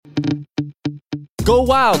Go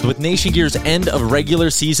wild with Nation Gear's end of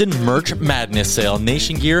regular season merch madness sale.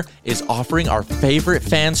 Nation Gear is offering our favorite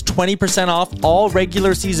fans 20% off all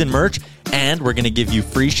regular season merch, and we're going to give you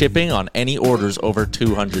free shipping on any orders over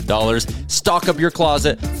 $200. Stock up your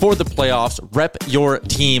closet for the playoffs, rep your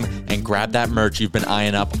team, and grab that merch you've been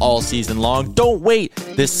eyeing up all season long. Don't wait.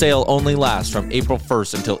 This sale only lasts from April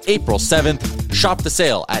 1st until April 7th. Shop the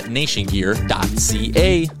sale at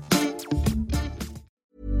nationgear.ca.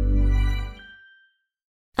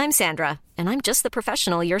 I'm Sandra, and I'm just the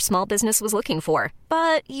professional your small business was looking for.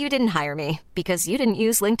 But you didn't hire me because you didn't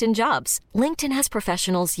use LinkedIn Jobs. LinkedIn has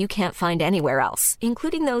professionals you can't find anywhere else,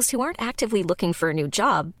 including those who aren't actively looking for a new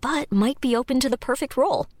job, but might be open to the perfect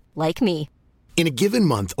role, like me. In a given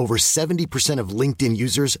month, over 70% of LinkedIn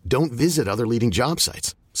users don't visit other leading job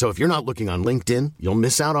sites. So if you're not looking on LinkedIn, you'll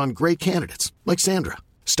miss out on great candidates like Sandra.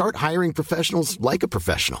 Start hiring professionals like a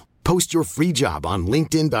professional. Post your free job on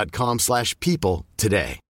linkedin.com/people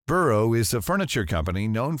today. Burrow is a furniture company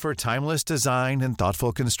known for timeless design and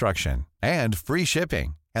thoughtful construction and free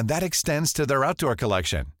shipping, and that extends to their outdoor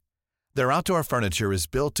collection. Their outdoor furniture is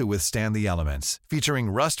built to withstand the elements, featuring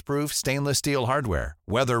rust-proof stainless steel hardware,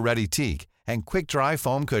 weather-ready teak, and quick-dry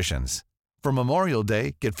foam cushions. For Memorial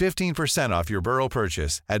Day, get 15% off your Burrow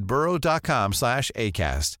purchase at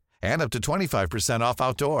burrow.com/acast, and up to 25% off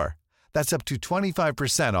outdoor. That's up to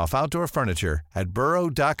 25% off outdoor furniture at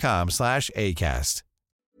burrow.com/acast.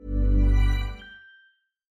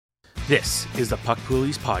 This is the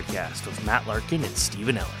Poolies Podcast with Matt Larkin and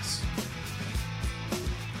Stephen Ellis.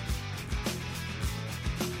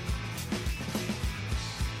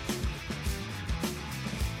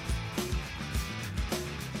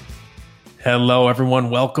 Hello, everyone.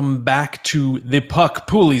 Welcome back to the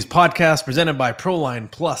Poolies Podcast presented by Proline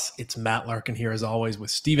Plus. It's Matt Larkin here, as always, with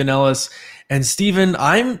Stephen Ellis. And Stephen,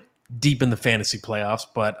 I'm deep in the fantasy playoffs,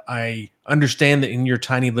 but I understand that in your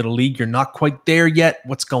tiny little league, you're not quite there yet.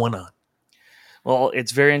 What's going on? Well,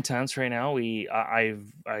 it's very intense right now. I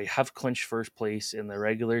have clinched first place in the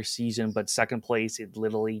regular season, but second place, it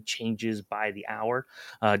literally changes by the hour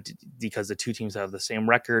because the two teams have the same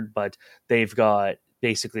record, but they've got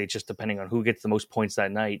basically it's just depending on who gets the most points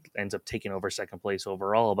that night ends up taking over second place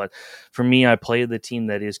overall. But for me, I played the team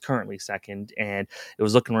that is currently second, and it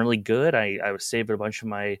was looking really good. I was saving a bunch of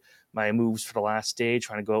my moves for the last day,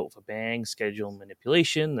 trying to go out with a bang, schedule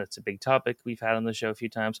manipulation. That's a big topic we've had on the show a few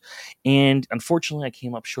times. And unfortunately, I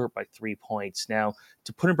came up short by 3 points. Now,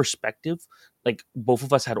 to put in perspective, like both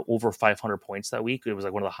of us had over 500 points that week. It was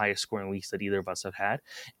like one of the highest scoring weeks that either of us have had.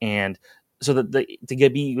 And so to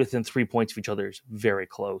get me within 3 points of each other is very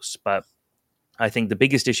close. But I think the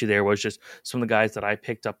biggest issue there was just some of the guys that I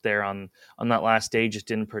picked up there on that last day just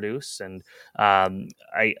didn't produce. And I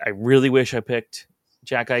really wish I picked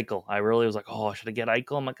Jack Eichel. I really was like, oh, should I get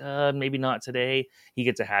Eichel? I'm like, maybe not today. He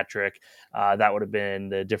gets a hat trick. That would have been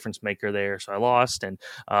the difference maker there. So I lost. And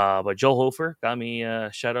but Joel Hofer got me a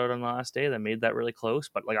shutout on the last day that made that really close.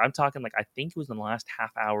 But like I'm talking like I think it was in the last half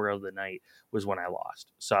hour of the night was when I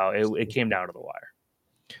lost. So it came down to the wire.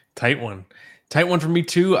 Tight one for me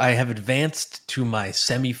too. I have advanced to my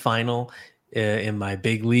semifinal in my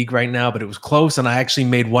big league right now, but it was close. And I actually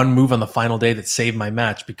made one move on the final day that saved my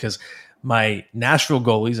match because my Nashville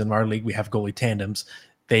goalies in our league, we have goalie tandems.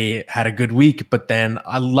 They had a good week, but then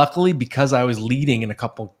luckily because I was leading in a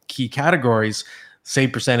couple key categories,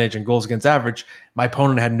 save percentage and goals against average, my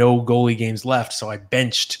opponent had no goalie games left. So I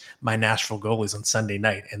benched my Nashville goalies on Sunday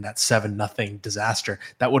night and that 7-0 disaster.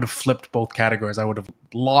 That would have flipped both categories. I would have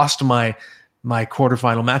lost my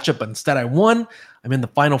quarterfinal matchup, but instead I won. I'm in the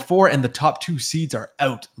final four and the top two seeds are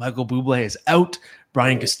out. Michael Bublé is out.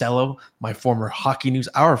 Brian Costello, our former Hockey News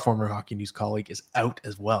colleague, is out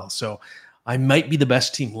as well. So I might be the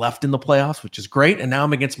best team left in the playoffs, which is great. And now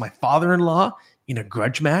I'm against my father-in-law in a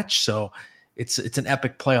grudge match. So it's an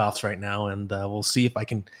epic playoffs right now, and we'll see if I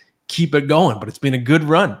can keep it going. But it's been a good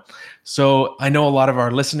run. So I know a lot of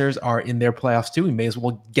our listeners are in their playoffs too. We may as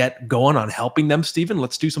well get going on helping them, Stephen.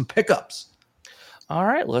 Let's do some pickups. All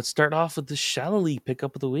right, let's start off with the Shallow League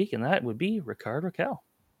pickup of the week, and that would be Rickard Rakell.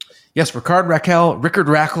 Yes, Rickard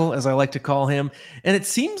Rakell, as I like to call him. And it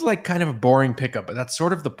seems like kind of a boring pickup, but that's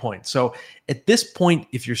sort of the point. So at this point,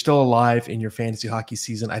 if you're still alive in your fantasy hockey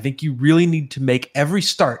season, I think you really need to make every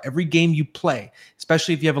start, every game you play,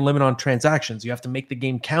 especially if you have a limit on transactions, you have to make the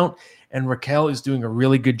game count. And Rakell is doing a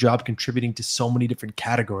really good job contributing to so many different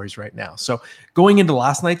categories right now. So going into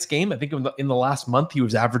last night's game, I think in the last month, he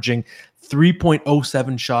was averaging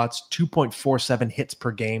 3.07 shots, 2.47 hits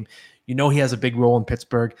per game. You know he has a big role in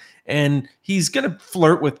Pittsburgh, and he's going to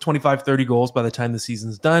flirt with 25, 30 goals by the time the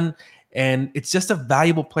season's done. And it's just a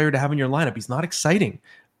valuable player to have in your lineup. He's not exciting,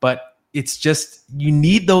 but it's just, you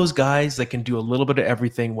need those guys that can do a little bit of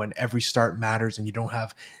everything when every start matters, and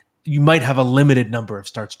you might have a limited number of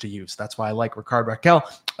starts to use. That's why I like Rickard Rakell,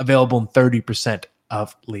 available in 30%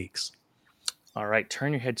 of leagues. All right,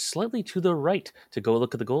 turn your head slightly to the right to go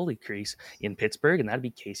look at the goalie crease in Pittsburgh, and that'd be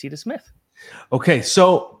Casey DeSmith. Okay,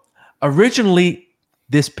 so originally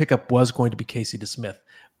this pickup was going to be Casey DeSmith,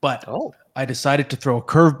 but I decided to throw a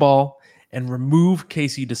curveball and remove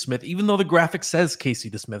Casey DeSmith, even though the graphic says Casey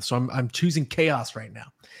DeSmith. So I'm choosing chaos right now.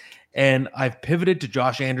 And I've pivoted to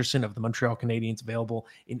Josh Anderson of the Montreal Canadiens, available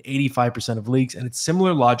in 85% of leagues. And it's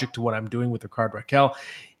similar logic to what I'm doing with Rickard Rakell.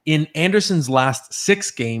 In Anderson's last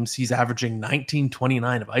 6 games, he's averaging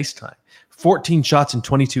 19.29 of ice time, 14 shots and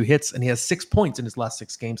 22 hits, and he has 6 points in his last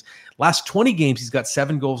 6 games. Last 20 games, he's got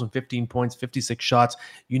 7 goals and 15 points, 56 shots.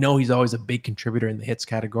 You know he's always a big contributor in the hits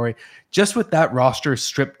category. Just with that roster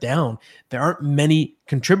stripped down, there aren't many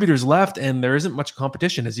contributors left, and there isn't much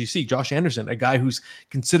competition. As you see, Josh Anderson, a guy who's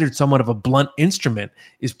considered somewhat of a blunt instrument,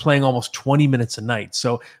 is playing almost 20 minutes a night.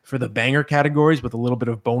 So for the banger categories with a little bit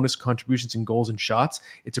of bonus contributions in goals and shots,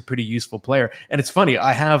 it's a pretty useful player. And it's funny,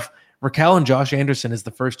 I have Rakell and Josh Anderson as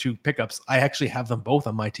the first 2 pickups. I actually have them both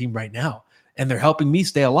on my team right now, and they're helping me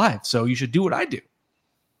stay alive. So you should do what I do.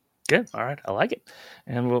 Good. All right. I like it.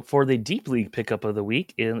 And for the deep league pickup of the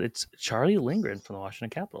week, it's Charlie Lindgren from the Washington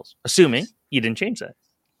Capitals, assuming you didn't change that.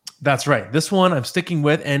 That's right. This one I'm sticking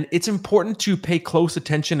with, and it's important to pay close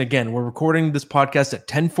attention. Again, we're recording this podcast at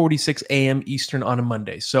 10:46 a.m. Eastern on a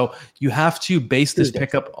Monday. So you have to base this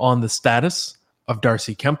pickup on the status of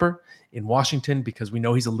Darcy Kuemper in Washington, because we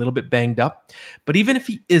know he's a little bit banged up. But even if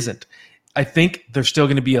he isn't, I think they're still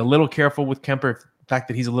going to be a little careful with Kuemper. The fact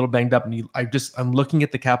that he's a little banged up, and I'm looking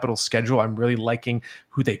at the Capitals schedule. I'm really liking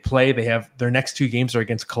who they play. They have their next 2 games are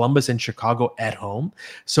against Columbus and Chicago at home.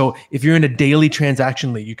 So if you're in a daily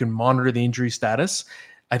transaction league, you can monitor the injury status.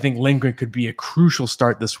 I think Lindgren could be a crucial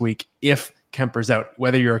start this week if Kemper's out.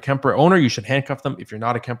 Whether you're a Kuemper owner, you should handcuff them. If you're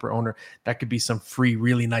not a Kuemper owner, that could be some free,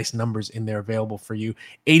 really nice numbers in there available for you.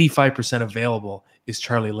 85% available is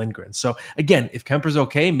Charlie Lindgren. So again, if Kemper's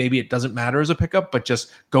okay, maybe it doesn't matter as a pickup, but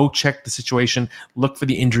just go check the situation, look for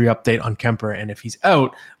the injury update on Kuemper, and if he's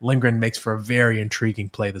out, Lindgren makes for a very intriguing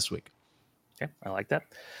play this week. Okay, I like that.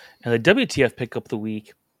 And the WTF pickup of the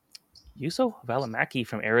week, Juuso Valimaki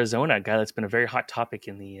from Arizona, a guy that's been a very hot topic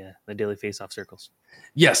in the daily faceoff circles.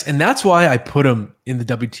 Yes, and that's why I put him in the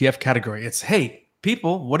WTF category. It's, hey,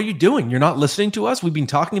 people, what are you doing? You're not listening to us? We've been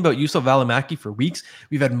talking about Juuso Valimaki for weeks.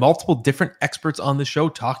 We've had multiple different experts on the show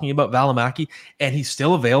talking about Valimaki, and he's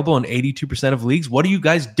still available in 82% of leagues. What are you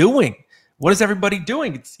guys doing? What is everybody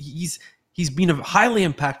doing? He's been a highly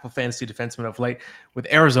impactful fantasy defenseman of late, with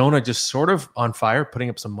Arizona just sort of on fire, putting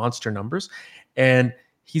up some monster numbers. And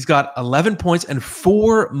he's got 11 points and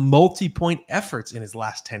 4 multi-point efforts in his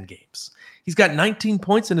last 10 games. He's got 19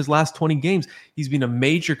 points in his last 20 games. He's been a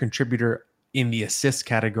major contributor in the assist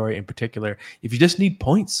category in particular. If you just need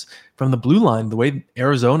points from the blue line, the way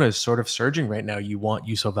Arizona is sort of surging right now, you want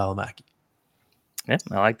Juuso Valimaki. Yeah,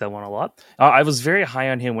 I like that one a lot. I was very high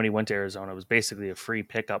on him when he went to Arizona. It was basically a free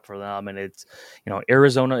pickup for them. And it's,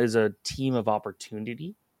 Arizona is a team of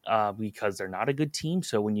opportunity because they're not a good team.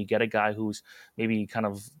 So when you get a guy who's maybe kind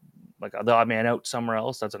of like the odd man out somewhere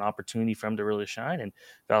else, that's an opportunity for him to really shine. And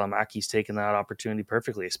Valimaki's taken that opportunity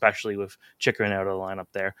perfectly, especially with Chychrun out of the lineup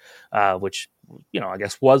there, which, I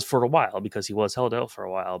guess was for a while because he was held out for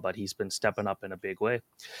a while, but he's been stepping up in a big way.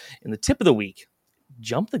 In the tip of the week,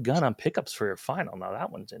 jump the gun on pickups for your final. Now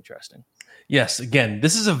that one's interesting. Yes. Again,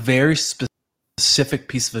 this is a very specific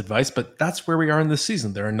piece of advice, but that's where we are in this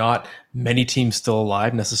season. There are not many teams still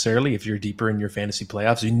alive necessarily. If you're deeper in your fantasy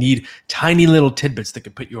playoffs, you need tiny little tidbits that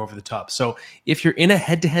could put you over the top. So if you're in a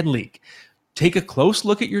head-to-head league, take a close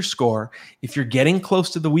look at your score. If you're getting close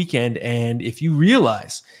to the weekend, and if you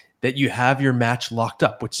realize that you have your match locked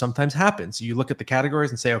up, which sometimes happens, you look at the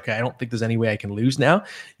categories and say, okay, I don't think there's any way I can lose now.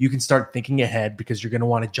 You can start thinking ahead because you're going to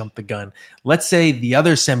want to jump the gun. Let's say the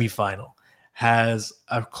other semifinal has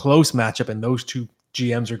a close matchup and those two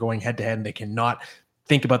GMs are going head to head and they cannot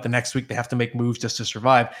think about the next week. They have to make moves just to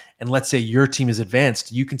survive. And let's say your team is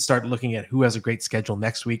advanced. You can start looking at who has a great schedule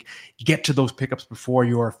next week, get to those pickups before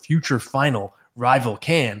your future final rival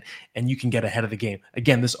can, and you can get ahead of the game.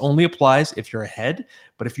 Again, this only applies if you're ahead,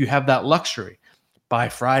 but if you have that luxury, by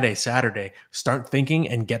Friday, Saturday, start thinking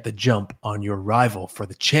and get the jump on your rival for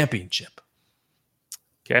the championship.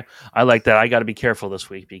 Okay, I like that. I got to be careful this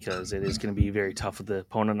week because it is going to be very tough with the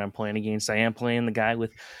opponent I'm playing against. I am playing the guy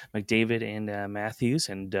with McDavid and Matthews,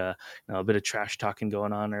 and a bit of trash talking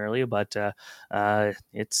going on earlier. But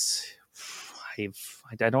this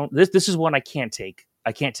is one I can't take.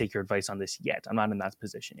 I can't take your advice on this yet. I'm not in that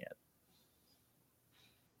position yet.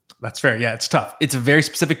 That's fair. Yeah, it's tough. It's a very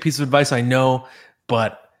specific piece of advice, I know,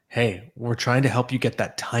 but hey, we're trying to help you get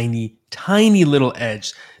that tiny, tiny little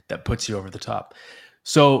edge that puts you over the top.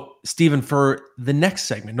 So, Stephen, for the next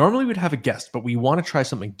segment, normally we'd have a guest, but we want to try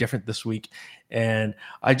something different this week. And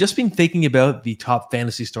I've just been thinking about the top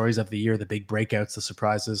fantasy stories of the year, the big breakouts, the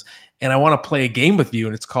surprises, and I want to play a game with you,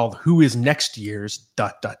 and it's called Who is Next Year's ...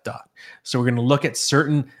 So we're going to look at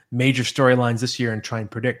certain major storylines this year and try and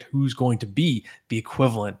predict who's going to be the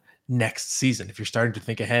equivalent next season. If you're starting to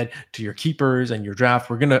think ahead to your keepers and your draft,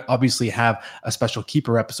 we're going to obviously have a special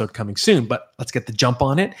keeper episode coming soon, but let's get the jump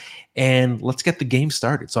on it and let's get the game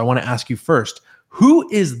started. So I want to ask you first, who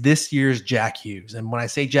is this year's Jack Hughes? And when I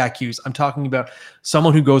say Jack Hughes, I'm talking about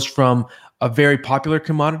someone who goes from a very popular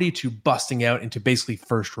commodity to busting out into basically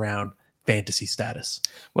first round fantasy status.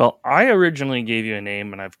 Well, I originally gave you a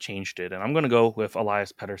name and I've changed it, and I'm going to go with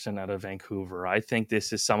Elias Pettersson out of Vancouver. I think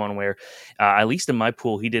this is someone where, at least in my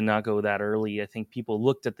pool, he did not go that early. I think people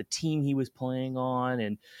looked at the team he was playing on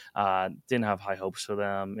and didn't have high hopes for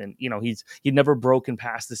them. And, he'd never broken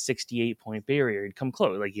past the 68-point barrier. He'd come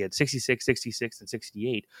close. Like he had 66, 66, and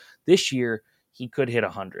 68. This year, he could hit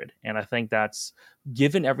 100. And I think that's,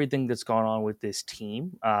 given everything that's gone on with this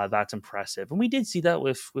team, that's impressive. And we did see that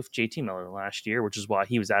with JT Miller last year, which is why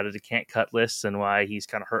he was added to can't cut lists and why he's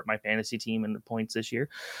kind of hurt my fantasy team in the points this year.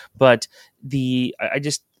 But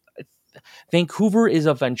Vancouver is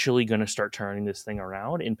eventually going to start turning this thing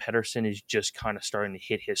around, and Pettersson is just kind of starting to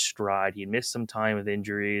hit his stride. He missed some time with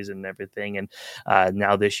injuries and everything, and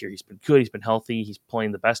now this year he's been good. He's been healthy. He's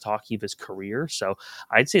playing the best hockey of his career. So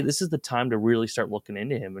I'd say this is the time to really start looking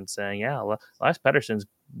into him and saying, yeah, Elias Pettersson's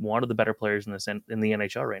one of the better players in the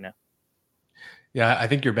NHL right now. Yeah, I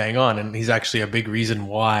think you're bang on, and he's actually a big reason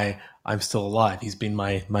why I'm still alive. He's been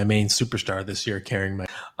my main superstar this year, carrying my...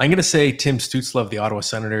 I'm going to say Tim Stützle of the Ottawa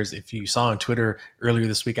Senators. If you saw on Twitter earlier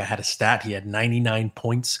this week, I had a stat. He had 99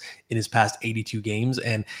 points in his past 82 games,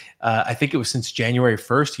 and I think it was since January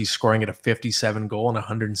 1st, he's scoring at a 57-goal and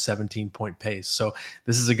 117-point pace. So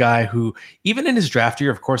this is a guy who, even in his draft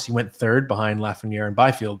year, of course, he went third behind Lafreniere and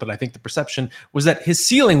Byfield, but I think the perception was that his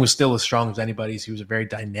ceiling was still as strong as anybody's. He was a very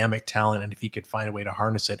dynamic talent, and if he could find a way to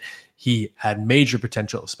harness it, he had major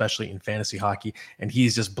potential, especially in fantasy hockey, and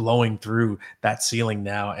he's just blowing through that ceiling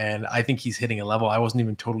now. And I think he's hitting a level I wasn't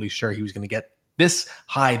even totally sure he was going to get this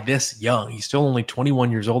high, this young. He's still only 21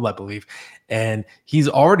 years old, I believe, and he's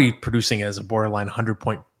already producing as a borderline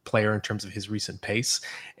 100-point player in terms of his recent pace,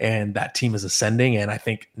 and that team is ascending. And I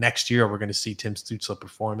think next year we're going to see Tim Stützle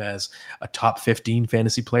perform as a top 15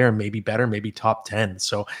 fantasy player, maybe better, maybe top 10.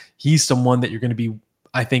 So he's someone that you're going to be,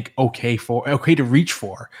 I think, okay to reach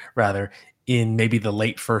for, rather, in maybe the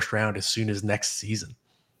late first round as soon as next season.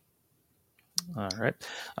 All right.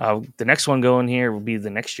 The next one going here will be the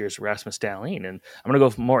next year's Rasmus Dahlin, and I'm going to go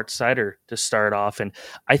with Mort Seider to start off. And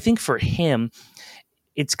I think for him,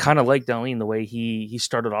 it's kind of like Dahlin, the way he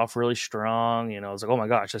started off really strong. I was like, oh my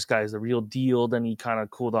gosh, this guy is the real deal. Then he kind of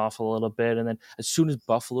cooled off a little bit. And then as soon as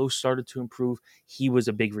Buffalo started to improve, he was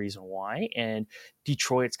a big reason why. And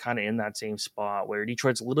Detroit's kind of in that same spot where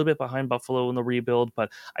Detroit's a little bit behind Buffalo in the rebuild,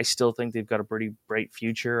 but I still think they've got a pretty bright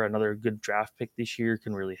future. Another good draft pick this year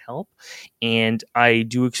can really help. And I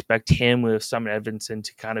do expect him with Simon Edvinsson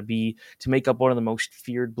to make up one of the most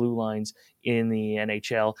feared blue lines in the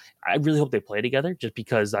NHL. I really hope they play together, just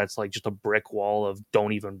because that's like just a brick wall of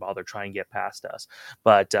don't even bother trying to get past us.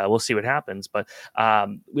 But we'll see what happens. But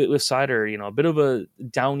with Seider, a bit of a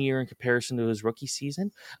down year in comparison to his rookie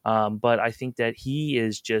season. But I think that he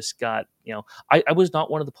is just got, I was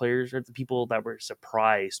not one of the players or the people that were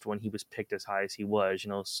surprised when he was picked as high as he was.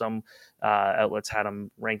 Some outlets had him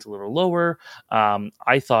ranked a little lower.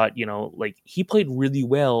 I thought, he played really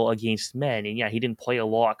well against men. And yeah, he didn't play a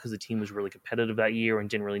lot because the team was really competitive that year and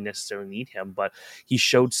didn't really necessarily need him. But he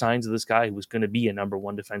showed signs of this guy who was going to be a number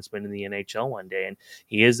one defenseman in the NHL one day. And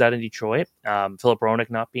he is that in Detroit. Philip Hronek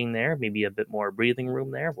not being there, maybe a bit more breathing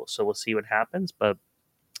room there. So we'll see what happens. But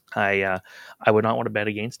I would not want to bet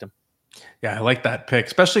against him. Yeah, I like that pick,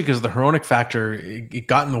 especially because the Hronek factor, it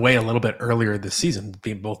got in the way a little bit earlier this season,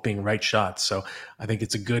 both being right shots. So I think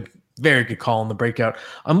it's a very good call in the breakout.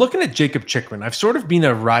 I'm looking at Jacob Chychrun. I've sort of been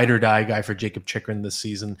a ride or die guy for Jacob Chychrun this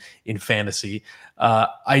season in fantasy.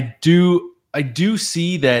 I do I do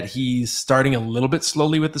see that he's starting a little bit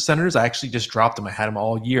slowly with the Senators. I actually just dropped him. I had him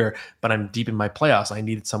all year, but I'm deep in my playoffs. I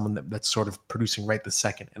needed someone that's sort of producing right this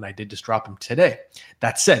second, and I did just drop him today.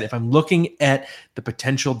 That said, if I'm looking at the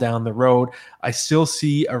potential down the road, I still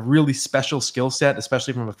see a really special skill set,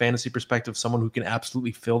 especially from a fantasy perspective, someone who can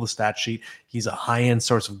absolutely fill the stat sheet. He's a high-end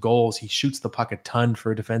source of goals. He shoots the puck a ton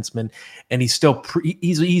for a defenseman, and he's still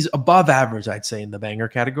he's above average, I'd say, in the banger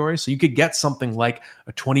category. So you could get something like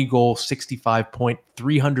a 20-goal, 65-point,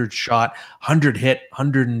 300 shot, 100 hit,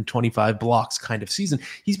 125 blocks kind of season.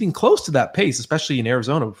 He's been close to that pace, especially in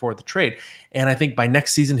Arizona before the trade. And I think by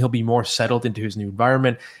next season, he'll be more settled into his new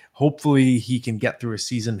environment. Hopefully he can get through a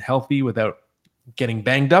season healthy without getting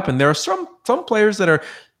banged up. And there are some players that are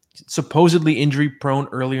supposedly injury prone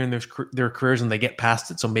earlier in their careers and they get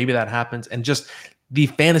past it. So maybe that happens. And just the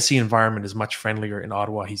fantasy environment is much friendlier in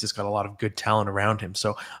Ottawa. He's just got a lot of good talent around him.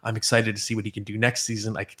 So I'm excited to see what he can do next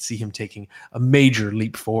season. I could see him taking a major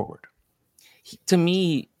leap forward. To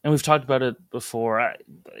me, and we've talked about it before,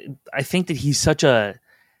 I think that he's such a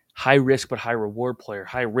high risk but high reward player.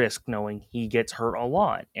 High risk knowing he gets hurt a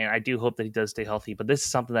lot. And I do hope that he does stay healthy. But this is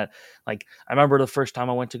something that, like, I remember the first time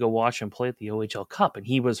I went to go watch him play at the OHL Cup, and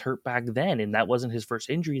he was hurt back then, and that wasn't his first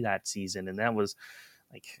injury that season. And that was,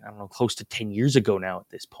 like, I don't know, close to 10 years ago now at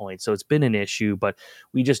this point. So it's been an issue, but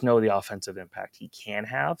we just know the offensive impact he can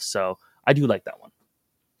have. So I do like that one.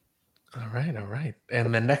 All right.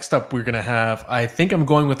 And then next up, we're going to have, I think I'm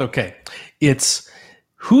going with, it's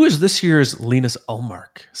who is this year's Linus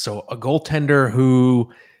Ullmark? So a goaltender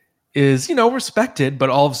who is, respected, but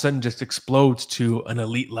all of a sudden just explodes to an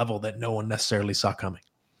elite level that no one necessarily saw coming.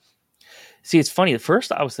 See, it's funny. The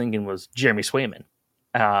first I was thinking was Jeremy Swayman.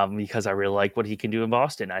 Because I really like what he can do in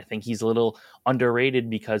Boston. I think he's a little underrated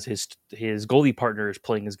because his goalie partner is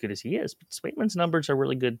playing as good as he is. But Swayman's numbers are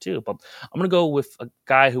really good too. But I'm going to go with a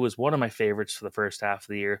guy who was one of my favorites for the first half of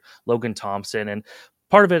the year, Logan Thompson. And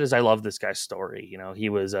part of it is I love this guy's story. He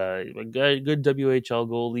was a good WHL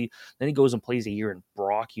goalie. Then he goes and plays a year in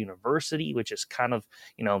Brock University, which is kind of,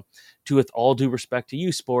 with all due respect to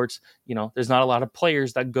U Sports, there's not a lot of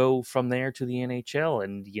players that go from there to the NHL.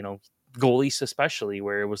 And, goalies especially,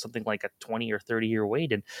 where it was something like a 20 or 30 year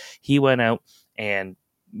wait, and he went out and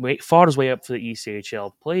fought his way up for the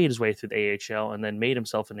ECHL, played his way through the AHL, and then made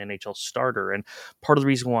himself an NHL starter. And part of the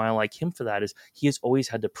reason why I like him for that is he has always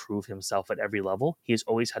had to prove himself at every level. He has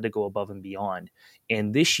always had to go above and beyond.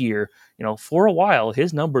 And this year, for a while,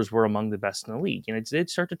 his numbers were among the best in the league. And it did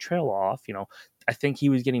start to trail off. I think he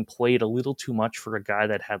was getting played a little too much for a guy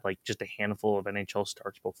that had like just a handful of NHL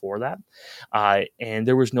starts before that. And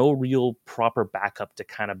there was no real proper backup to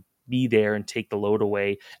kind of be there and take the load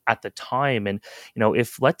away at the time. And,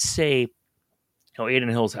 if let's say, Aiden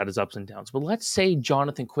Hill's had his ups and downs, but let's say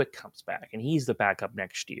Jonathan Quick comes back and he's the backup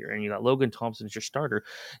next year and you got Logan Thompson as your starter.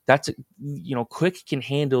 That's, Quick can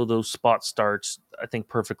handle those spot starts, I think,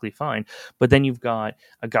 perfectly fine. But then you've got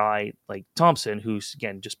a guy like Thompson, who's,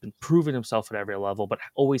 again, just been proving himself at every level, but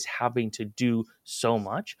always having to do so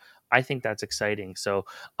much. I think that's exciting. So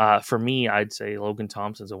for me, I'd say Logan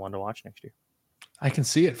Thompson's a one to watch next year. I can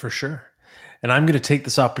see it for sure. And I'm going to take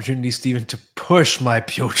this opportunity, Stephen, to push my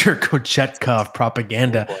Pyotr Kochetkov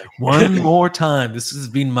propaganda one more time. This has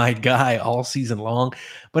been my guy all season long.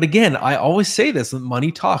 But again, I always say this,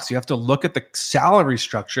 money talks. You have to look at the salary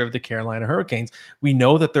structure of the Carolina Hurricanes. We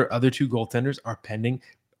know that their other two goaltenders are pending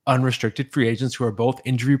unrestricted free agents who are both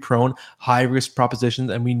injury-prone, high-risk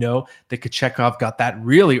propositions. And we know that Kochetkov got that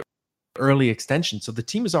really early extension. So the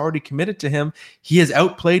team is already committed to him. He has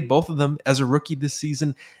outplayed both of them as a rookie this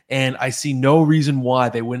season, and I see no reason why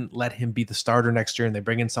they wouldn't let him be the starter next year and they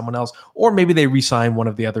bring in someone else, or maybe they re-sign one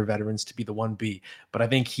of the other veterans to be the 1B. But I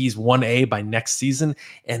think he's 1A by next season,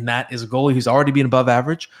 and that is a goalie who's already been above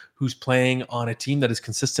average, who's playing on a team that is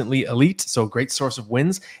consistently elite, so a great source of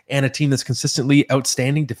wins, and a team that's consistently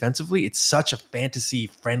outstanding defensively. It's such a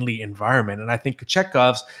fantasy-friendly environment, and I think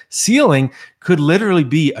Kochetkov's ceiling could literally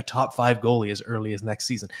be a top 5 goalie as early as next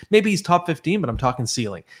season. Maybe he's top 15, but I'm talking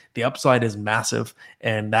ceiling. The upside is massive,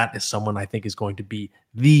 and that is someone I think is going to be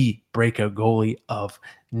the breakout goalie of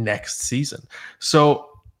next season.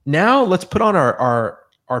 So now let's put on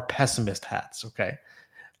our pessimist hats, okay?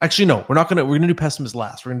 Actually, no, we're going to do pessimist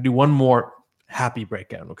last. We're going to do one more happy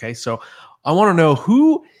breakdown, okay? So I want to know,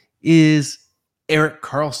 who is Erik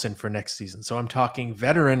Karlsson for next season? So I'm talking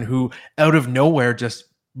veteran who out of nowhere just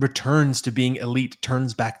returns to being elite,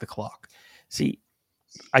 turns back the clock. See,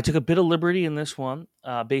 I took a bit of liberty in this one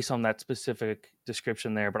based on that specific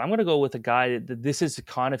description there, but I'm going to go with a guy that this is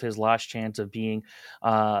kind of his last chance of being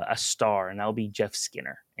a star, and that'll be Jeff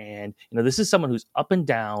Skinner. And, this is someone who's up and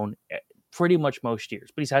down pretty much most years,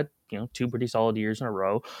 but he's had, two pretty solid years in a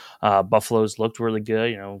row. Buffalo's looked really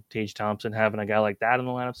good. Tage Thompson, having a guy like that in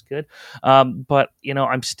the lineup's good. But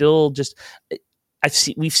I'm still just,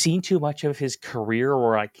 we've seen too much of his career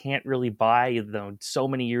where I can't really buy so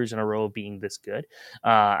many years in a row of being this good.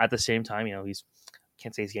 At the same time,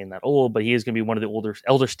 can't say he's getting that old, but he is going to be one of the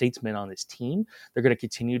elder statesmen on this team. They're going to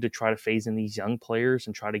continue to try to phase in these young players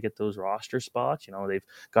and try to get those roster spots. They've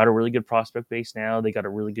got a really good prospect base now. They got a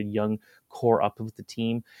really good young core up with the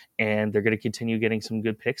team, and they're going to continue getting some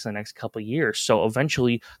good picks in the next couple of years. So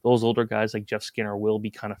eventually those older guys like Jeff Skinner will be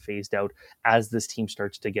kind of phased out as this team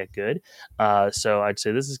starts to get good. So I'd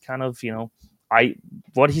say this is kind of,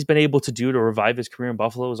 what he's been able to do to revive his career in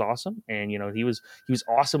Buffalo is awesome. And, he was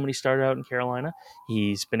awesome when he started out in Carolina.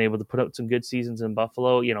 He's been able to put out some good seasons in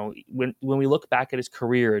Buffalo. When we look back at his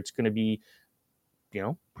career, it's going to be,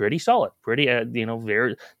 pretty solid, pretty,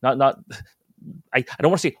 very, not, I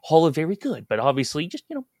don't want to say Hall of very good, but obviously just,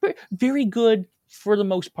 very good for the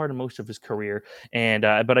most part of most of his career. And,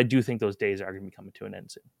 but I do think those days are going to be coming to an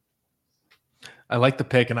end soon. I like the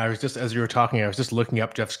pick. And I was just, as you were talking, I was just looking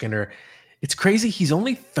up Jeff Skinner. It's crazy. He's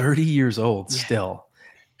only 30 years old still.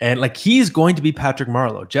 And he's going to be Patrick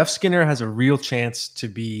Marleau. Jeff Skinner has a real chance to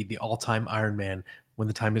be the all-time Iron Man by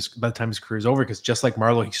the time his career is over. Because just like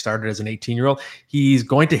Marleau, he started as an 18-year-old. He's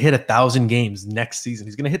going to hit 1,000 games next season.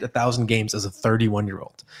 He's going to hit 1,000 games as a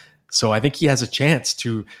 31-year-old. So I think he has a chance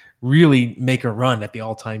to really make a run at the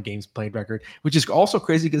all-time games played record, which is also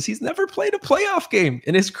crazy because he's never played a playoff game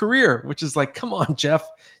in his career, which is come on, Jeff,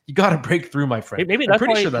 you got to break through, my friend. Maybe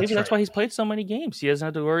that's why he's played so many games. He doesn't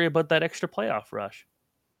have to worry about that extra playoff rush.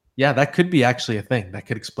 Yeah, that could be actually a thing. That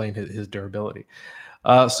could explain his durability.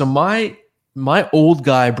 So my old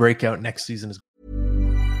guy breakout next season is.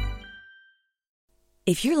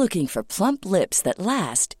 If you're looking for plump lips that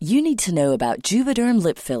last, you need to know about Juvederm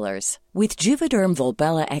lip fillers. With Juvederm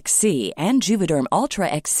Volbella XC and Juvederm Ultra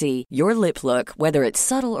XC, your lip look, whether it's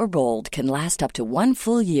subtle or bold, can last up to 1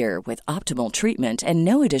 full year with optimal treatment and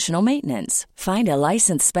no additional maintenance. Find a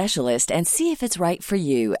licensed specialist and see if it's right for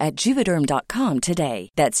you at Juvederm.com today.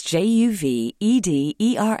 That's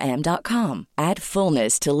JUVEDERM.com. Add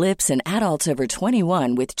fullness to lips in adults over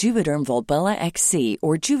 21 with Juvederm Volbella XC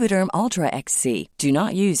or Juvederm Ultra XC. Do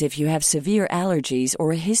not use if you have severe allergies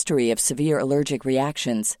or a history of severe allergic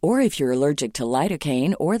reactions, or if you're allergic to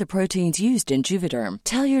lidocaine or the proteins used in Juvederm.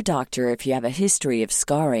 Tell your doctor if you have a history of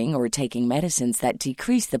scarring or taking medicines that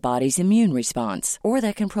decrease the body's immune response or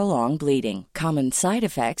that can prolong bleeding. Common side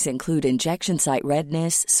effects include injection site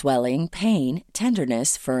redness, swelling, pain,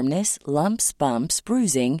 tenderness, firmness, lumps, bumps,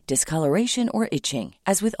 bruising, discoloration, or itching.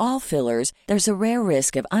 As with all fillers, there's a rare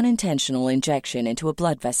risk of unintentional injection into a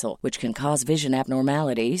blood vessel, which can cause vision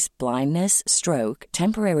abnormalities, blindness, stroke,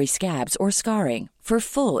 temporary scabs, or scarring. For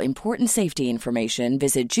full, important safety information,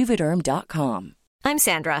 visit Juvederm.com. I'm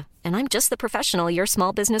Sandra, and I'm just the professional your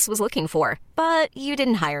small business was looking for. But you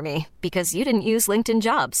didn't hire me because you didn't use LinkedIn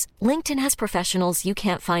Jobs. LinkedIn has professionals you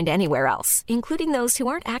can't find anywhere else, including those who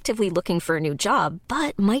aren't actively looking for a new job,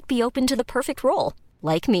 but might be open to the perfect role,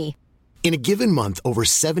 like me. In a given month, over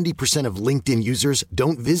 70% of LinkedIn users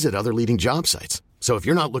don't visit other leading job sites. So if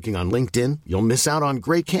you're not looking on LinkedIn, you'll miss out on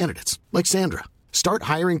great candidates like Sandra. Start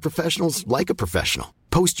hiring professionals like a professional.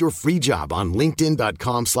 Post your free job on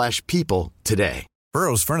linkedin.com/people today.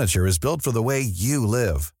 Burrow's furniture is built for the way you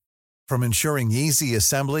live. From ensuring easy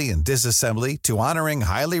assembly and disassembly to honoring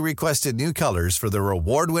highly requested new colors for their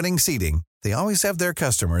award-winning seating, they always have their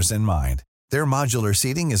customers in mind. Their modular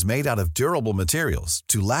seating is made out of durable materials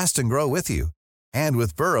to last and grow with you. And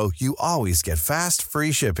with Burrow, you always get fast,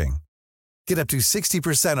 free shipping. Get up to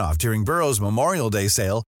 60% off during Burrow's Memorial Day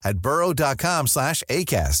sale at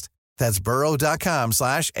burrow.com/ACAST. That's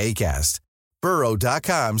burrow.com/ACAST.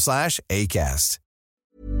 burrow.com/ACAST.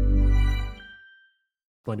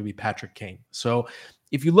 Going to be Patrick Kane. So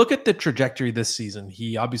if you look at the trajectory this season,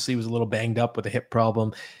 he obviously was a little banged up with a hip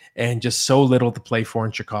problem and just so little to play for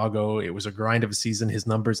in Chicago. It was a grind of a season. His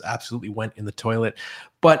numbers absolutely went in the toilet.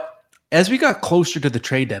 But as we got closer to the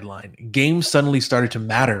trade deadline, games suddenly started to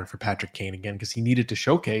matter for Patrick Kane again because he needed to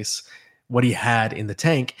showcase what he had in the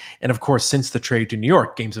tank. And of course, since the trade to New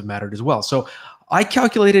York, games have mattered as well. So I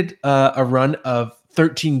calculated a run of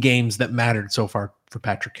 13 games that mattered so far for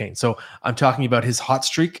Patrick Kane. So I'm talking about his hot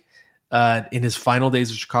streak in his final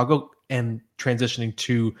days of Chicago and transitioning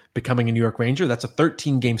to becoming a New York Ranger. That's a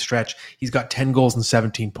 13-game stretch. He's got 10 goals and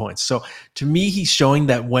 17 points. So to me, he's showing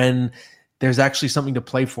that when there's actually something to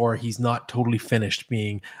play for. He's not totally finished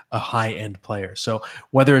being a high-end player. So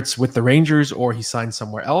whether it's with the Rangers or he signs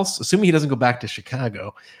somewhere else, assuming he doesn't go back to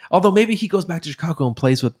Chicago, although maybe he goes back to Chicago and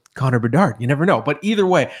plays with Connor Bedard. You never know. But either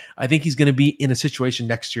way, I think he's going to be in a situation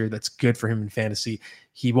next year that's good for him in fantasy.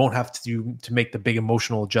 He won't have to make the big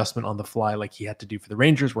emotional adjustment on the fly like he had to do for the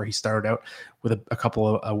Rangers, where he started out with a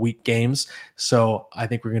couple of weak games. So I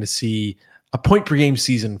think we're going to see a point per game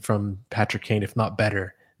season from Patrick Kane, if not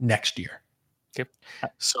better, next year. Yep.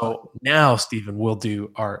 So now, Stephen, we'll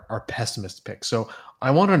do our pessimist pick. So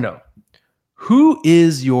I want to know, who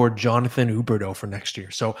is your Jonathan Huberdeau for next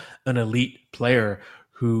year? So an elite player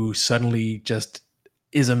who suddenly just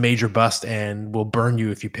is a major bust and will burn you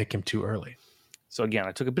if you pick him too early. So again,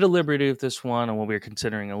 I took a bit of liberty with this one and when we were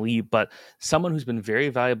considering elite, but someone who's been very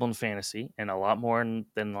valuable in fantasy and a lot more than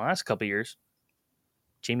the last couple of years,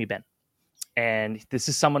 Jamie Benn. And this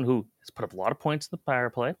is someone who has put up a lot of points in the power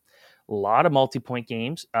play, a lot of multi-point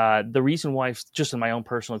games. The reason why, just in my own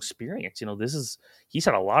personal experience, he's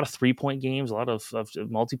had a lot of 3-point games, a lot of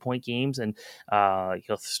multi-point games, and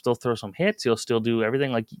he'll still throw some hits. He'll still do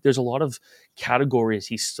everything. Like, there's a lot of categories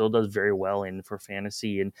he still does very well in for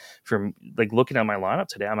fantasy. And from like looking at my lineup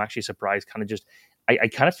today, I'm actually surprised. I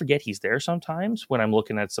kind of forget he's there sometimes when I'm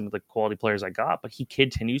looking at some of the quality players I got, but he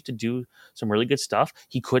continues to do some really good stuff.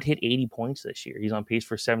 He could hit 80 points this year. He's on pace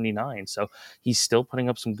for 79. So he's still putting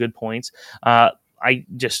up some good points. I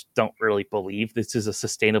just don't really believe this is a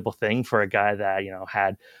sustainable thing for a guy that,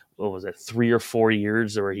 had, 3 or 4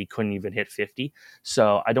 years where he couldn't even hit 50.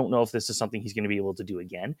 So I don't know if this is something he's going to be able to do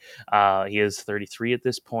again. He is 33 at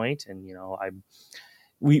this point, and,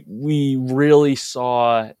 we really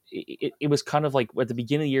saw it was kind of like at the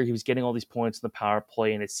beginning of the year, he was getting all these points in the power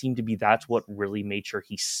play, and it seemed to be that's what really made sure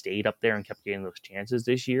he stayed up there and kept getting those chances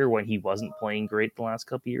this year when he wasn't playing great the last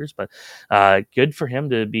couple of years. But good for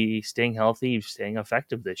him to be staying healthy, staying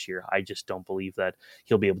effective this year. I just don't believe that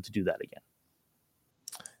he'll be able to do that again.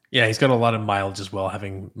 Yeah, he's got a lot of mileage as well,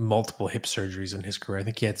 having multiple hip surgeries in his career. I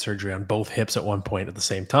think he had surgery on both hips at one point at the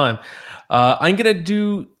same time. I'm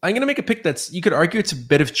gonna make a pick that's, you could argue it's a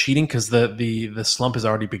bit of cheating because the slump has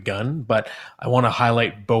already begun, but I want to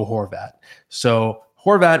highlight Bo Horvat. So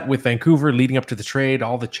Horvat with Vancouver leading up to the trade,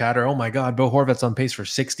 all the chatter, oh my God, Bo Horvat's on pace for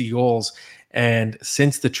 60 goals. And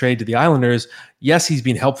since the trade to the Islanders, yes, he's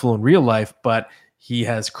been helpful in real life, but he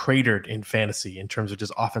has cratered in fantasy in terms of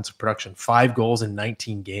just offensive production. 5 goals in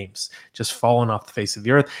 19 games, just fallen off the face of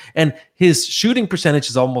the earth. And his shooting percentage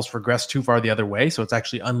has almost regressed too far the other way, so it's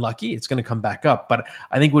actually unlucky. It's going to come back up. But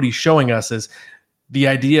I think what he's showing us is the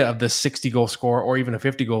idea of the 60-goal scorer or even a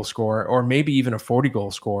 50-goal scorer or maybe even a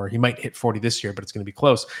 40-goal scorer. He might hit 40 this year, but it's going to be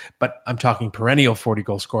close. But I'm talking perennial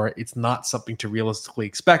 40-goal scorer. It's not something to realistically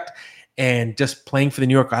expect. And just playing for the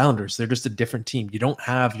New York Islanders, they're just a different team. You don't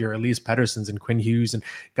have your Elias Petterssons and Quinn Hughes and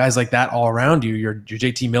guys like that all around you, your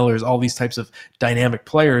JT Millers, all these types of dynamic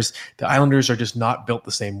players. The Islanders are just not built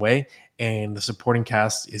the same way, and the supporting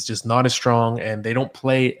cast is just not as strong, and they don't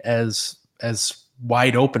play as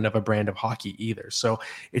wide open of a brand of hockey either. So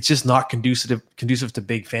it's just not conducive to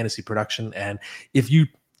big fantasy production. And if you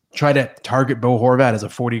try to target Bo Horvat as a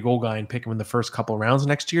 40-goal guy and pick him in the first couple of rounds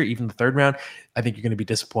next year, even the third round, I think you're going to be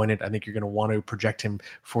disappointed. I think you're going to want to project him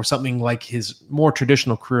for something like his more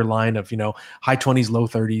traditional career line of, high 20s, low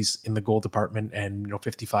 30s in the goal department and,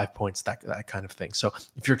 55 points, that kind of thing. So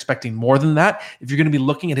if you're expecting more than that, if you're going to be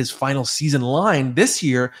looking at his final season line this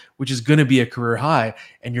year, which is going to be a career high,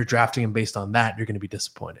 and you're drafting him based on that, you're going to be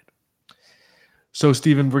disappointed. So,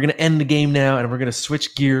 Stephen, we're going to end the game now, and we're going to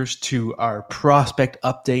switch gears to our prospect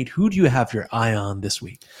update. Who do you have your eye on this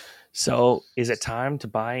week? So, is it time to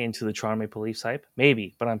buy into the Toronto Maple Leafs hype?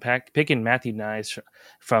 Maybe, but I'm picking Matthew Knies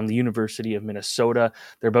from the University of Minnesota.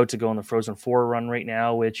 They're about to go on the Frozen Four run right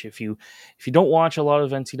now, which if you don't watch a lot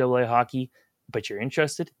of NCAA hockey, but you're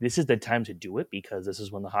interested, this is the time to do it because this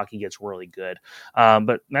is when the hockey gets really good.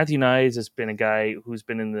 But Matthew Knies has been a guy who's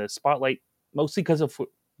been in the spotlight mostly because of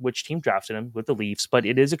which team drafted him with the Leafs, but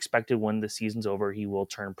it is expected when the season's over, he will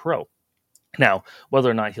turn pro. Now, whether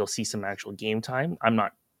or not he'll see some actual game time, I'm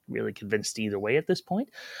not really convinced either way at this point.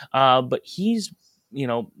 But he's,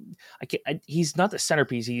 he's not the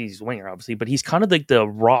centerpiece. He's a winger, obviously, but he's kind of like the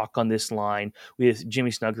rock on this line with Jimmy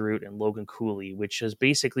Snuggerud and Logan Cooley, which has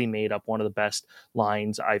basically made up one of the best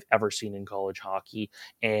lines I've ever seen in college hockey.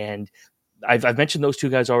 And I've mentioned those two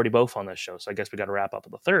guys already both on this show, so I guess we got to wrap up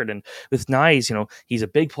with the third. And with Nyes, he's a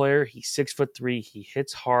big player. He's 6'3". He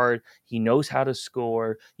hits hard. He knows how to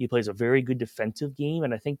score. He plays a very good defensive game,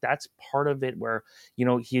 and I think that's part of it. Where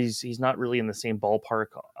he's not really in the same ballpark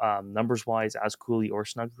numbers wise as Cooley or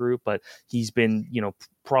Snug Group, but he's been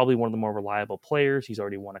probably one of the more reliable players. He's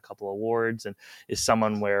already won a couple awards and is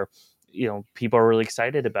someone where people are really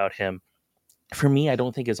excited about him. For me, I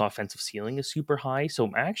don't think his offensive ceiling is super high. So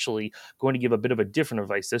I'm actually going to give a bit of a different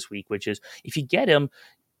advice this week, which is if you get him,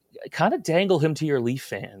 kind of dangle him to your Leaf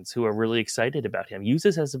fans who are really excited about him. Use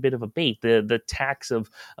this as a bit of a bait, the tax of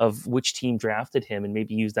which team drafted him, and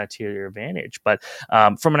maybe use that to your advantage. But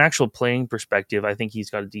from an actual playing perspective, I think he's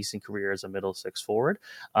got a decent career as a middle six forward.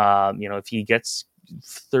 If he gets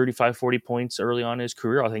 35, 40 points early on in his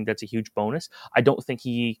career, I think that's a huge bonus. I don't think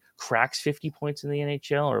he cracks 50 points in the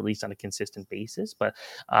NHL, or at least on a consistent basis, but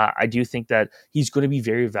I do think that he's going to be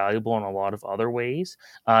very valuable in a lot of other ways.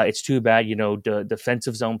 It's too bad, the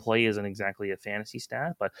defensive zone play isn't exactly a fantasy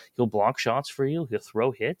stat, but he'll block shots for you. He'll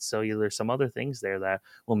throw hits. So there's some other things there that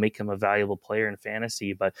will make him a valuable player in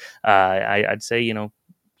fantasy. But I'd say,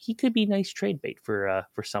 he could be nice trade bait for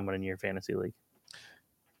someone in your fantasy league.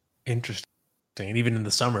 Interesting. And even in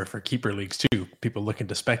the summer for keeper leagues too, people looking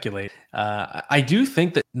to speculate. I do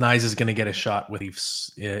think that Nyes is going to get a shot with Leafs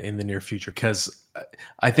in the near future, because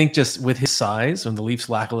I think just with his size, and the Leafs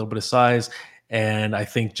lack a little bit of size, and I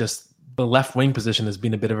think just the left wing position has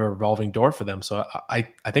been a bit of a revolving door for them. So I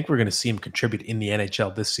think we're going to see him contribute in the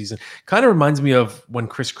NHL this season. Kind of reminds me of when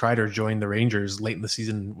Chris Kreider joined the Rangers late in the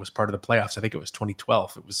season, was part of the playoffs. I think it was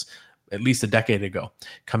 2012. It was at least a decade ago,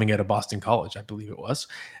 coming out of Boston College, I believe it was.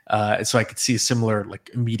 So I could see a similar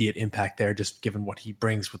immediate impact there, just given what he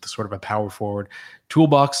brings with the sort of a power forward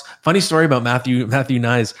toolbox. Funny story about Matthew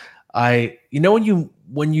Nyes.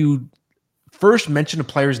 When you first mention a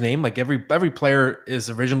player's name, like every player is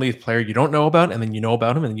originally a player you don't know about, and then you know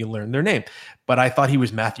about him and then you learn their name. But I thought he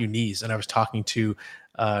was Matthew Knees, and I was talking to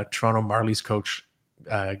Toronto Marlies coach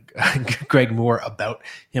Greg Moore about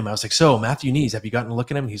him. I was like, so Matthew Knees, have you gotten a look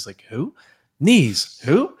at him? He's like, who? Knees?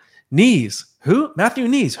 Who? Knees? Who? Matthew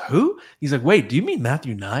Knees? Who? He's like, wait, do you mean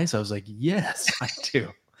Matthew Nyes? I was like, yes, I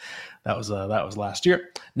do. That was last year.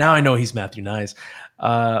 Now I know he's Matthew Nyes.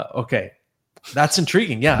 Okay, that's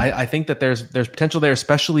intriguing. Yeah, I think that there's potential there,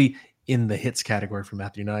 especially in the hits category for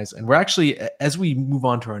Matthew Nyes. And we're actually, as we move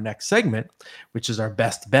on to our next segment, which is our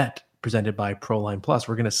best bet presented by Proline Plus,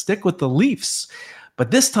 we're going to stick with the Leafs. But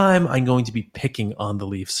this time, I'm going to be picking on the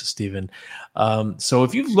Leafs, Stephen. So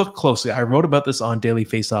if you've looked closely, I wrote about this on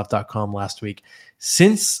dailyfaceoff.com last week.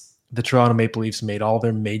 Since the Toronto Maple Leafs made all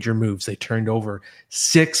their major moves, they turned over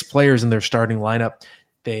 6 players in their starting lineup.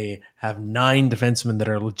 They have 9 defensemen that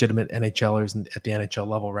are legitimate NHLers at the NHL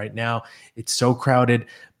level right now. It's so crowded,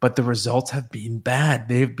 but the results have been bad.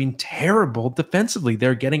 They've been terrible defensively.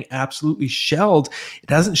 They're getting absolutely shelled.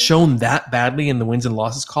 It hasn't shown that badly in the wins and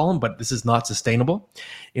losses column, but this is not sustainable.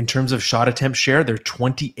 In terms of shot attempt share, they're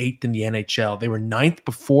 28th in the NHL. They were 9th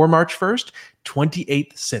before March 1st,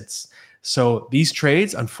 28th since. So these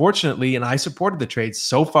trades, unfortunately, and I supported the trades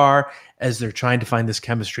so far as they're trying to find this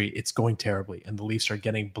chemistry, it's going terribly. And the Leafs are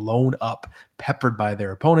getting blown up, peppered by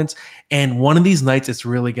their opponents. And one of these nights, it's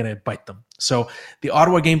really going to bite them. So the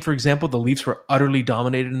Ottawa game, for example, the Leafs were utterly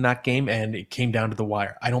dominated in that game, and it came down to the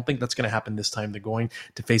wire. I don't think that's going to happen this time. They're going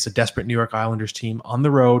to face a desperate New York Islanders team on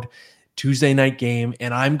the road, Tuesday night game,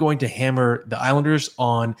 and I'm going to hammer the Islanders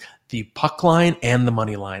on the puck line and the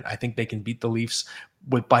money line. I think they can beat the Leafs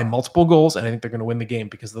by multiple goals, and I think they're going to win the game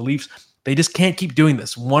because the Leafs, they just can't keep doing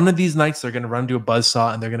this. One of these nights, they're going to run to a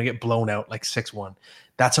buzzsaw, and they're going to get blown out like 6-1.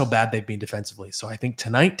 That's how bad they've been defensively. So I think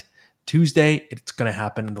tonight, Tuesday, it's going to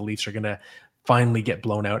happen, and the Leafs are going to finally get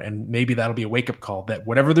blown out, and maybe that'll be a wake-up call that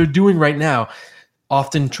whatever they're doing right now,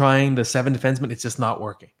 often trying the 7 defensemen, it's just not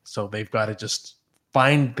working. So they've got to just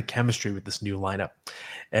find the chemistry with this new lineup.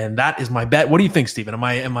 And that is my bet. What do you think, Stephen?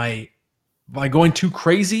 Am I going too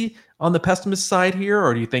crazy on the pessimist side here,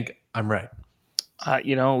 or do you think I'm right?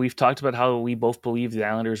 We've talked about how we both believe the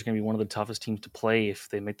Islanders are going to be one of the toughest teams to play if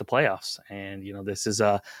they make the playoffs. And, this is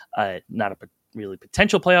not a really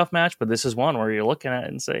potential playoff match, but this is one where you're looking at it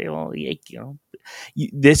and say, well,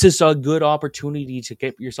 this is a good opportunity to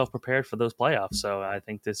get yourself prepared for those playoffs. So I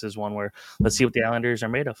think this is one where let's see what the Islanders are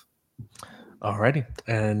made of. Alrighty.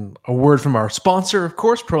 And a word from our sponsor, of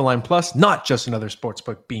course, Proline Plus, not just another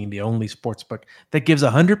sportsbook, being the only sportsbook that gives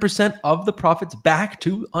 100% of the profits back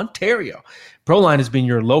to Ontario. Proline has been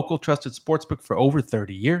your local trusted sportsbook for over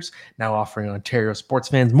 30 years, now offering Ontario sports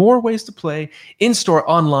fans more ways to play in-store,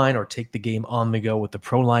 online, or take the game on the go with the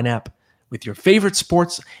Proline app. with your favorite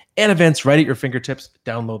sports and events right at your fingertips.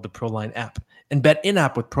 Download the ProLine app and bet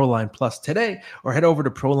in-app with ProLine Plus today, or head over to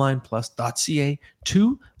prolineplus.ca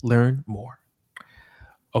to learn more.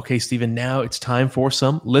 Okay, Stephen, now it's time for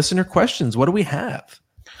some listener questions. What do we have?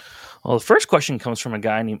 Well, the first question comes from a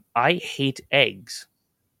guy named I Hate Eggs.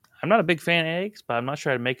 I'm not a big fan of eggs, but I'm not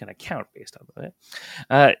sure I'd make an account based on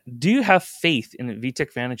it. Do you have faith in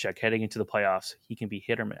Vitek Vanacek heading into the playoffs? He can be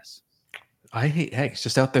hit or miss. I hate eggs.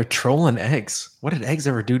 Just out there trolling eggs. What did eggs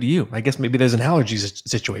ever do to you? I guess maybe there's an allergy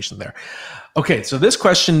situation there. Okay, so this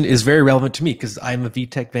question is very relevant to me because I'm a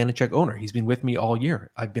Vitek Vanacek owner. He's been with me all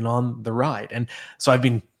year. I've been on the ride. And so I've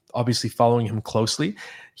been obviously following him closely.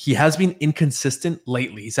 He has been inconsistent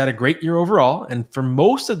lately. He's had a great year overall. And for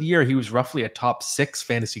most of the year, he was roughly a top 6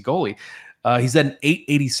 fantasy goalie. He's at an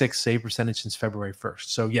 886 save percentage since February 1st.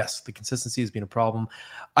 So yes, the consistency has been a problem.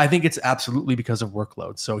 I think it's absolutely because of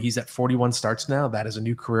workload. So he's at 41 starts now. That is a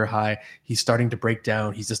new career high. He's starting to break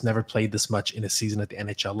down. He's just never played this much in a season at the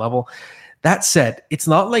NHL level. That said, it's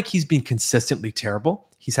not like he's been consistently terrible.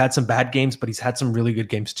 He's had some bad games, but he's had some really good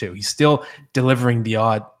games too. He's still delivering the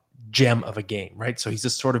odd gem of a game, right? So he's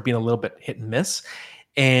just sort of been a little bit hit and miss.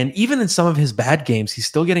 And even in some of his bad games, he's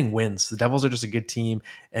still getting wins. The Devils are just a good team,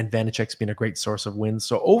 and Vanacek's been a great source of wins.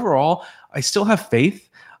 So overall, I still have faith.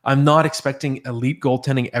 I'm not expecting elite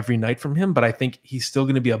goaltending every night from him, but I think he's still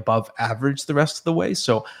going to be above average the rest of the way.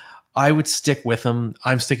 So I would stick with him.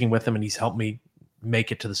 I'm sticking with him, and he's helped me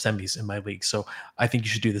make it to the semis in my league. So I think you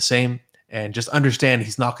should do the same. And just understand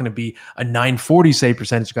he's not going to be a 940 save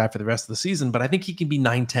percentage guy for the rest of the season, but I think he can be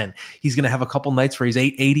 910. He's going to have a couple nights where he's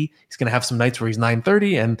 880. He's going to have some nights where he's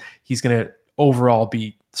 930, and he's going to overall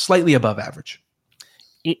be slightly above average.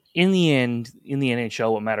 In the end, in the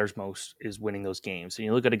NHL, what matters most is winning those games. And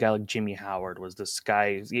you look at a guy like Jimmy Howard, was this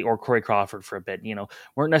guy, or Corey Crawford for a bit,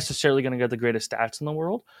 weren't necessarily going to get the greatest stats in the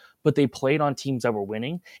world, but they played on teams that were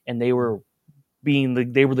winning, and they were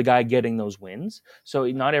the guy getting those wins. So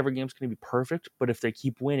not every game's going to be perfect, but if they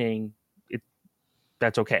keep winning,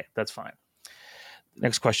 that's okay. That's fine.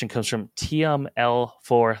 Next question comes from TML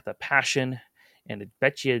for the Passion, and I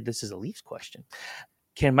bet you this is a Leafs question.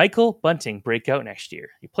 Can Michael Bunting break out next year?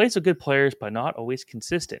 He plays with good players, but not always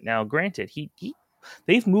consistent. Now, granted,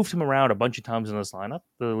 they've moved him around a bunch of times in this lineup.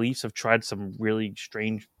 The Leafs have tried some really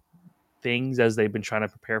strange things as they've been trying to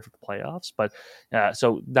prepare for the playoffs, but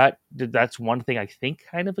so that's one thing I think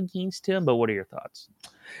kind of against him. But what are your thoughts?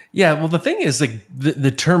 Yeah, well, the thing is, like,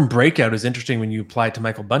 the term breakout is interesting when you apply it to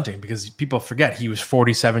Michael Bunting, because people forget he was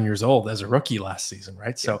 47 years old as a rookie last season,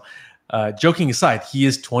 right? Yeah. So joking aside, he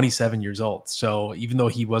is 27 years old. So even though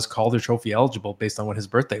he was Calder Trophy eligible based on when his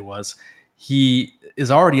birthday was, he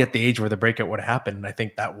is already at the age where the breakout would happen. And I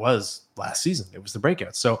think that was last season. It was the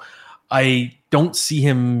breakout. So I don't see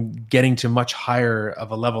him getting to much higher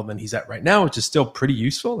of a level than he's at right now, which is still pretty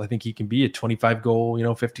useful. I think he can be a 25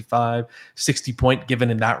 goal, 55, 60 point given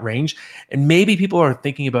in that range. And maybe people are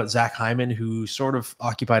thinking about Zach Hyman, who sort of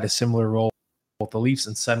occupied a similar role with the Leafs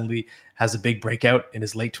and suddenly has a big breakout in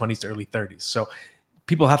his late 20s to early 30s. So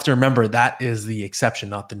people have to remember that is the exception,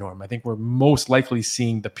 not the norm. I think we're most likely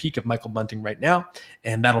seeing the peak of Michael Bunting right now,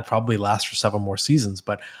 and that'll probably last for several more seasons,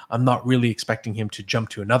 but I'm not really expecting him to jump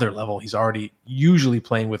to another level. He's already usually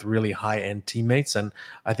playing with really high-end teammates, and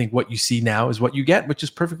I think what you see now is what you get, which is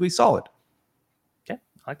perfectly solid. Okay,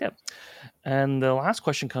 I like that. And the last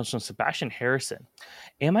question comes from Sebastian Harrison.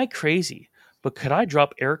 Am I crazy? But could I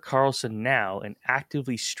drop Erik Karlsson now and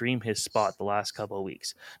actively stream his spot the last couple of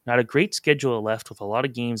weeks? Not a great schedule left with a lot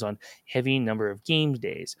of games on heavy number of game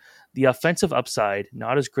days. The offensive upside,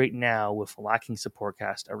 not as great now with lacking support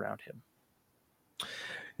cast around him.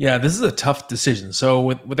 Yeah, this is a tough decision. So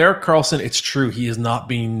with Erik Karlsson, it's true. He is not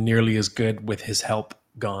being nearly as good with his help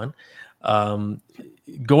gone.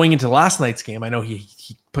 Going into last night's game, I know he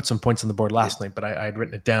put some points on the board last night, but I had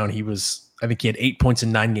written it down. I think he had 8 points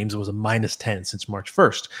in 9 games. It was a -10 since March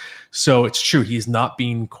 1st. So it's true. He's not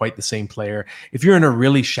being quite the same player. If you're in a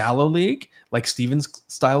really shallow league, like Steven's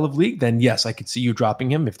style of league, then yes, I could see you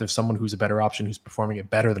dropping him if there's someone who's a better option, who's performing it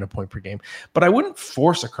better than a point per game. But I wouldn't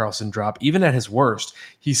force a Karlsson drop. Even at his worst,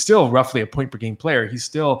 he's still roughly a point per game player. He's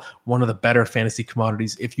still one of the better fantasy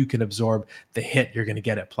commodities if you can absorb the hit you're going to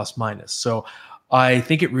get at plus minus. So I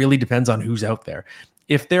think it really depends on who's out there.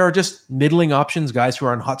 If there are just middling options, guys who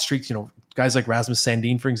are on hot streaks, guys like Rasmus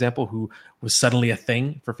Sandin, for example, who was suddenly a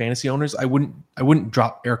thing for fantasy owners, I wouldn't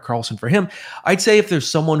drop Erik Karlsson for him. I'd say if there's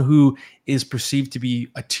someone who is perceived to be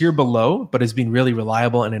a tier below, but has been really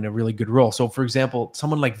reliable and in a really good role. So, for example,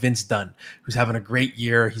 someone like Vince Dunn, who's having a great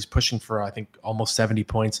year. He's pushing for, I think, almost 70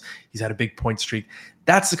 points. He's had a big point streak.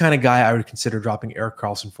 That's the kind of guy I would consider dropping Erik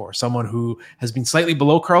Karlsson for. Someone who has been slightly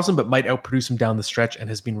below Karlsson, but might outproduce him down the stretch and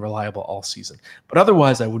has been reliable all season. But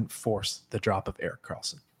otherwise, I wouldn't force the drop of Erik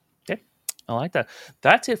Karlsson. Okay, I like that.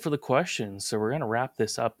 That's it for the questions. So we're going to wrap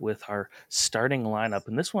this up with our starting lineup.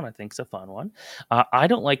 And this one, I think, is a fun one. I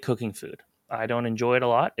don't like cooking food. I don't enjoy it a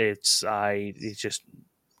lot. It's just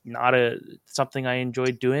not something I enjoy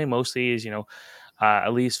doing. Mostly is,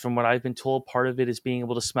 at least from what I've been told, part of it is being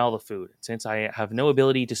able to smell the food. Since I have no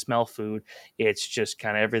ability to smell food, it's just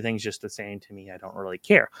kind of everything's just the same to me. I don't really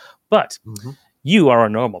care. But you are a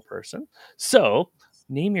normal person. So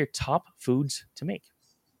name your top foods to make.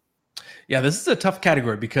 Yeah, this is a tough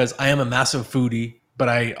category because I am a massive foodie, but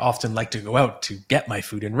I often like to go out to get my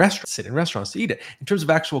food in restaurants, sit in restaurants to eat it. In terms of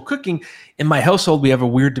actual cooking, in my household, we have a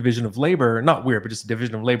weird division of labor. Not weird, but just a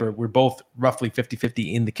division of labor. We're both roughly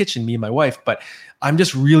 50-50 in the kitchen, me and my wife, but I'm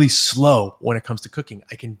just really slow when it comes to cooking.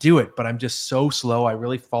 I can do it, but I'm just so slow.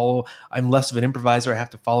 I'm less of an improviser. I have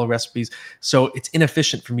to follow recipes. So it's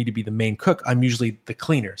inefficient for me to be the main cook. I'm usually the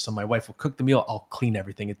cleaner. So my wife will cook the meal. I'll clean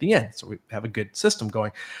everything at the end. So we have a good system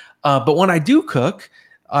going. But when I do cook,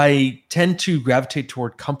 I tend to gravitate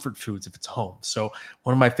toward comfort foods if it's home. So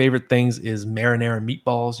one of my favorite things is marinara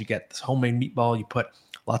meatballs. You get this homemade meatball. You put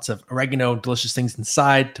lots of oregano, delicious things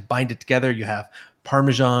inside to bind it together. You have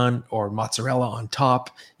Parmesan or mozzarella on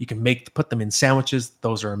top. You can put them in sandwiches.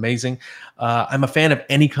 Those are amazing. I'm a fan of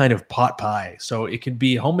any kind of pot pie. So it can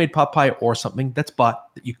be a homemade pot pie or something that's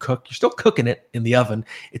bought that you cook. You're still cooking it in the oven.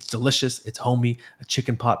 It's delicious. It's homey. A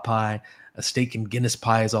chicken pot pie, a steak and Guinness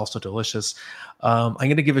pie is also delicious. I'm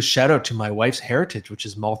going to give a shout out to my wife's heritage, which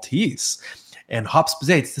is Maltese. And hops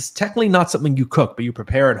This is technically not something you cook, but you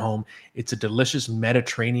prepare at home. It's a delicious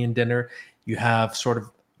Mediterranean dinner. You have sort of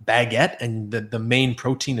baguette, and the main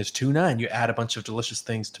protein is tuna, and you add a bunch of delicious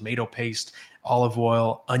things, tomato paste, olive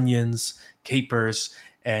oil, onions, capers,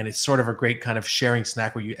 and it's sort of a great kind of sharing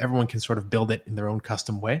snack where everyone can sort of build it in their own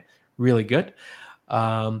custom way. Really good.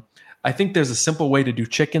 I think there's a simple way to do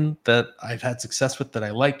chicken that I've had success with that I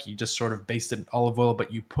like. You just sort of baste it in olive oil,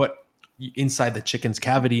 but you put inside the chicken's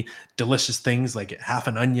cavity delicious things like half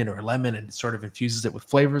an onion or a lemon, and it sort of infuses it with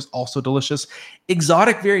flavors. Also delicious.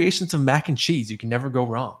 Exotic variations of mac and cheese. You can never go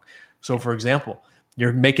wrong. So, for example,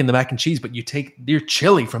 you're making the mac and cheese, but you take your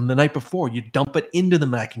chili from the night before, you dump it into the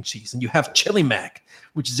mac and cheese, and you have chili mac,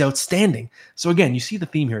 which is outstanding. So again, you see the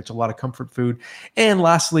theme here. It's a lot of comfort food. And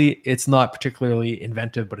lastly, it's not particularly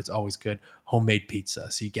inventive, but it's always good. Homemade pizza.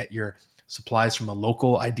 So you get your supplies from a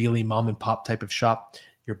local, ideally mom and pop type of shop,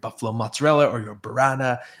 your buffalo mozzarella or your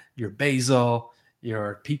burrata, your basil,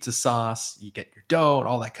 your pizza sauce, you get your dough and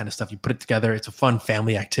all that kind of stuff. You put it together. It's a fun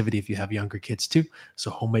family activity if you have younger kids too.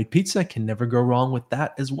 So homemade pizza can never go wrong with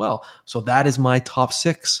that as well. So that is my top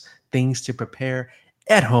 6 things to prepare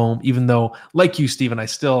at home, even though, like you, Stephen, I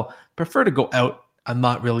still prefer to go out. I'm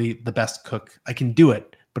not really the best cook. I can do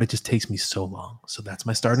it, but it just takes me so long. So that's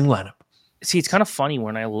my starting lineup. See, it's kind of funny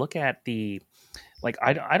when I look at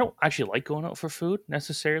I don't actually like going out for food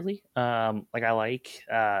necessarily. I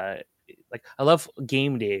love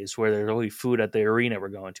game days where there's always food at the arena we're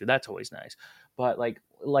going to. That's always nice. But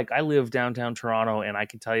like I live downtown Toronto, and I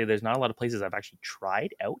can tell you there's not a lot of places I've actually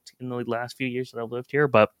tried out in the last few years that I've lived here.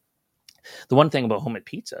 But the one thing about homemade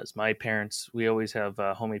pizza is my parents, we always have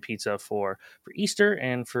homemade pizza for Easter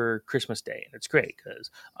and for Christmas Day. And it's great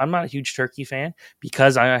because I'm not a huge turkey fan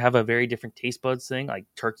because I have a very different taste buds thing. Like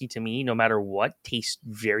turkey to me, no matter what, tastes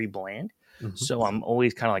very bland. Mm-hmm. So I'm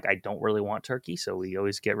always kind of like, I don't really want turkey. So we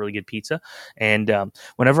always get really good pizza. And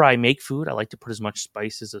whenever I make food, I like to put as much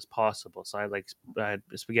spices as possible. So I had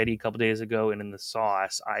spaghetti a couple days ago, and in the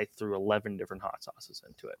sauce, I threw 11 different hot sauces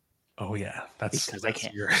into it. Oh yeah. That's I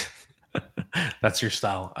can't. That's your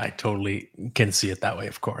style. I totally can see it that way,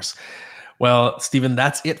 of course. Well, Stephen,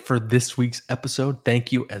 that's it for this week's episode.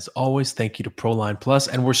 Thank you, as always. Thank you to Proline Plus.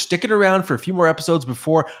 And we're sticking around for a few more episodes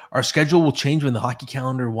before our schedule will change when the hockey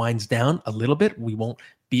calendar winds down a little bit. We won't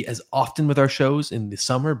be as often with our shows in the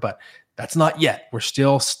summer, but that's not yet. We're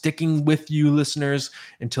still sticking with you, listeners,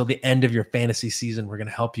 until the end of your fantasy season. We're going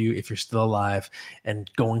to help you if you're still alive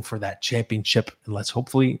and going for that championship. And let's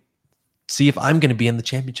hopefully see if I'm going to be in the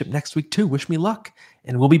championship next week too. Wish me luck.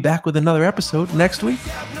 And we'll be back with another episode next week.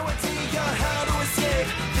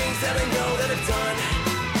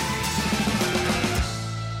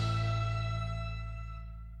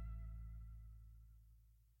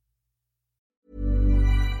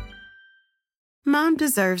 Mom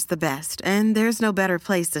deserves the best, and there's no better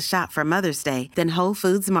place to shop for Mother's Day than Whole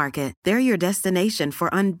Foods Market. They're your destination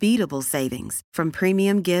for unbeatable savings, from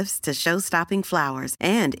premium gifts to show-stopping flowers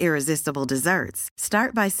and irresistible desserts.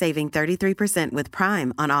 Start by saving 33% with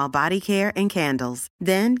Prime on all body care and candles.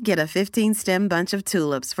 Then get a 15-stem bunch of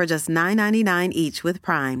tulips for just $9.99 each with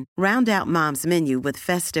Prime. Round out Mom's menu with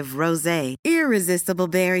festive rosé, irresistible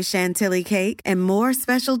berry chantilly cake, and more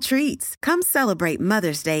special treats. Come celebrate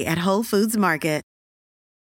Mother's Day at Whole Foods Market.